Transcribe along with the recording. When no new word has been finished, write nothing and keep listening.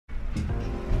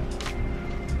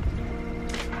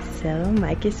So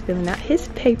Mike is filling out his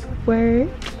paperwork.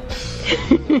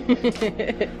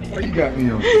 What you got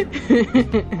me on?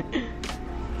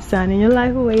 Signing your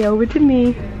life away over to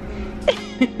me.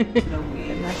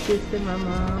 My sister, my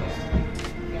mom.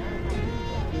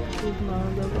 His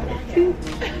mom over there too.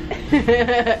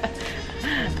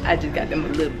 I just got them a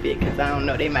little bit because I don't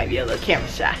know, they might be a little camera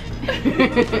shy.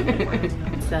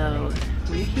 So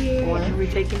we're here and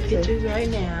we're taking pictures right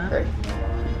now.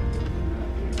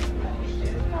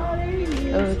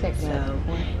 Oh, so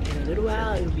in a little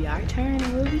while it'll be our turn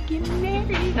and we'll be getting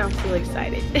married. I'm so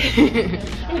excited.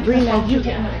 Brina, you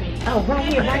oh, right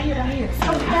here.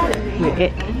 So we're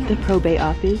at the probate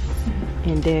office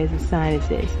and there's a sign that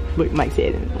says, look, Mike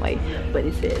said it anyway, but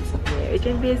it says marriage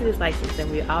and business license, and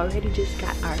we already just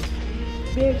got our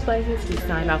marriage license. We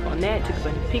signed off on that, took a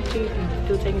bunch of pictures, and we're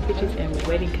still taking pictures, and we're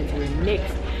waiting because we're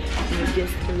next. And we're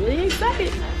just really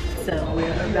excited. So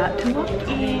we're about to walk in a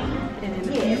few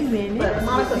minutes.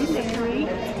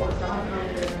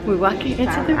 We're walking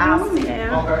into the room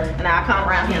now. And I'll come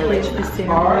around here and let you The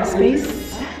ceremony space.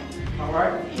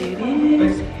 Here it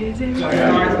is. Here's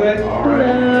everything.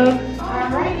 Hello.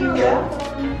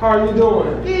 How are you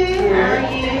doing? Good. How are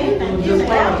you? Just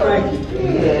fine, thank you.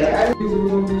 Yeah.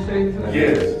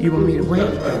 Yes. You want me to win?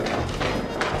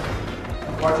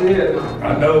 Watch your head now. I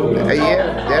know.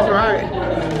 Yeah, that's right.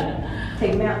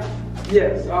 Take me out.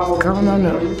 Yes, I will. Come on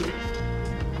up.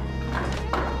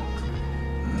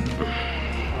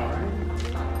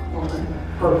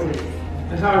 Perfect.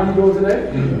 And how are you doing today?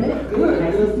 Good.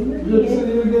 Good to see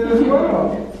you again as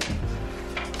well.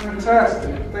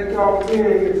 Fantastic. Thank y'all for being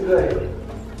here today.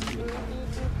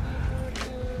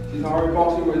 She's already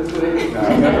bought you with this today.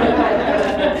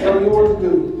 Tell you what to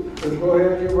do. Let's go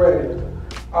ahead and get ready.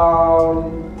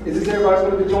 Is this everybody's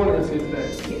going to be joining us here today?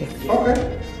 Yes. Okay.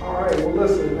 All right. Well,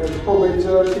 listen, as the probate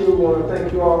judge here, we want to thank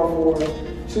you all for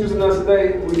choosing us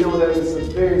today. We know that it's a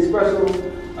very special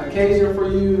occasion for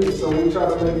you, and so we try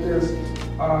to make this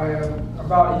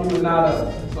about you and not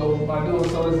us. So by doing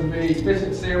so, it's a very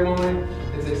efficient ceremony.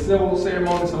 It's a civil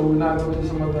ceremony, so we're not going to do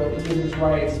some of the religious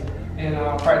rites and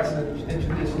practices and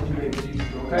traditions you may be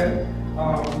used to, okay?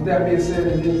 With that being said,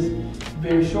 it is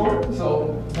very short,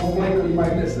 so don't blink or you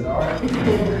might miss it, all right?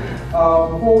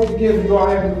 Before we begin, do you all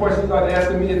have any questions you'd like to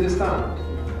ask me at this time?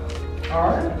 All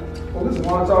right? Well, listen,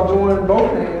 why don't y'all join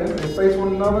both hands and face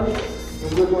one another,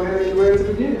 and we'll go ahead and get ready to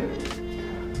begin.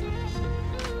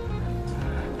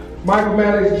 Michael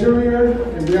Maddox Jr.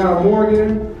 and Brianna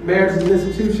Morgan, marriage is an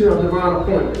institution of divine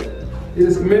appointment. It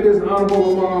is commended as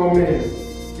honorable among all men.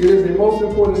 It is the most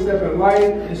important step in life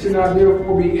and should not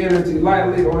therefore be entered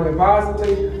lightly or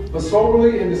unadvisedly, but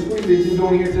soberly and discreetly as you're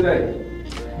doing here today.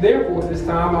 Therefore, at this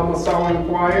time, I must solemnly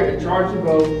inquire and charge you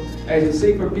both as you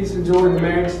seek for peace and joy in the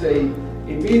marriage state.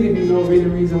 If either of you know of any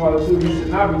reason why the two of you should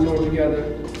not be joined together,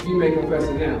 you may confess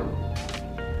it now.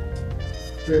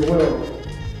 Very well.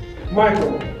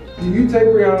 Michael, do you take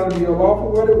Brianna to be your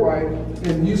lawful wedded wife,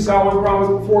 and do you solemnly promise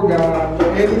before God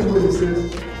and these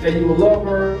witnesses that you will love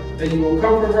her, that you will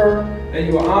comfort her, that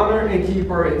you will honor and keep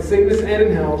her in sickness and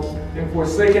in health, and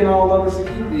forsaking all others to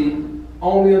keep thee,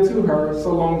 only unto her,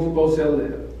 so long as you both shall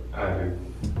live? I do.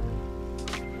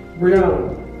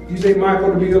 Brianna, do you take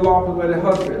Michael to be your lawful wedded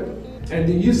husband, and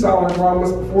do you solemnly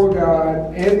promise before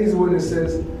God and these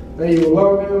witnesses that you will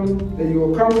love him, that you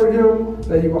will comfort him,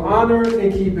 that you will honor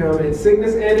and keep him in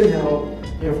sickness and in health,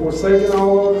 and forsaking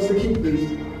all others to keep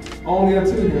thee, only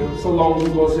unto him, so long as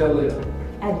you both shall live?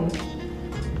 I do.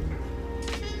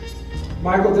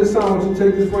 Michael, this time I want you to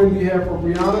take this ring you have for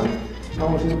Brianna, and I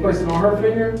want you to place it on her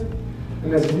finger,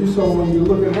 and as you do so, when you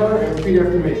look at her and repeat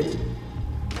after me.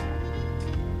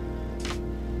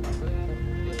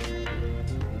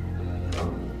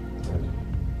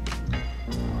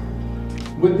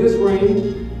 With this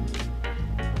ring,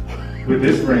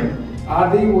 I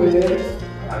thee wed,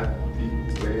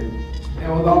 and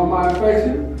with all my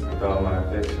affection,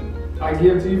 I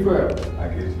give to you forever. I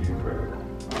give to you forever.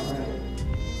 All right.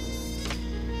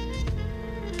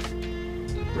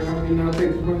 Brianna, now take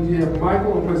this ring you have for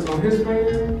Michael and place it on his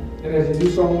finger, and as you do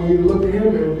so, I want you to look at him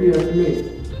and repeat after me.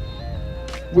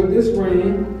 With this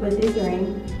ring,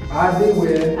 I thee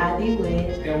wed,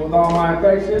 and with all my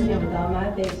affection,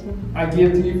 I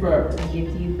give to you forever.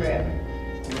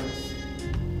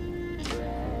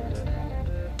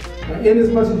 Now,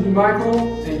 inasmuch as you, Michael,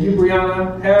 and you,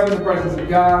 Brianna, have in the presence of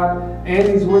God and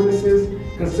these witnesses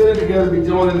considered together to be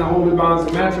joined in the holy bonds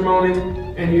of matrimony,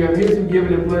 and you have hitherto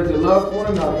given and pledged your love for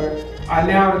one another, I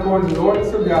now, according to the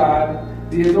ordinance of God,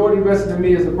 the authority vested in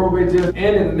me as the probate judge,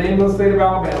 and in the name of the state of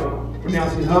Alabama,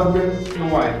 pronounce you husband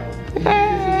and wife.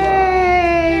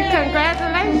 Hey,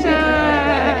 congratulations!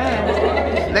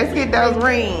 Let's Let's get those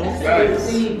rings.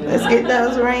 Let's get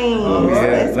those rings. Yeah,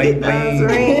 Let's bling, get those bling.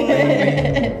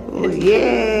 rings.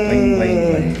 Yeah. Bling,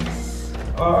 bling, bling.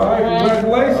 All right,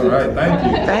 congratulations. All right, thank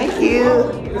you. Thank you.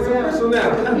 It's official now.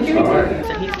 All right.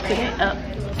 So he's putting up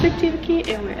certificate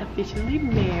and we're officially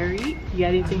married. You got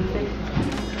anything to say?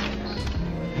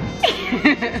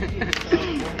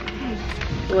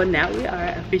 Well, now we are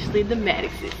officially the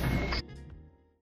Maddoxes.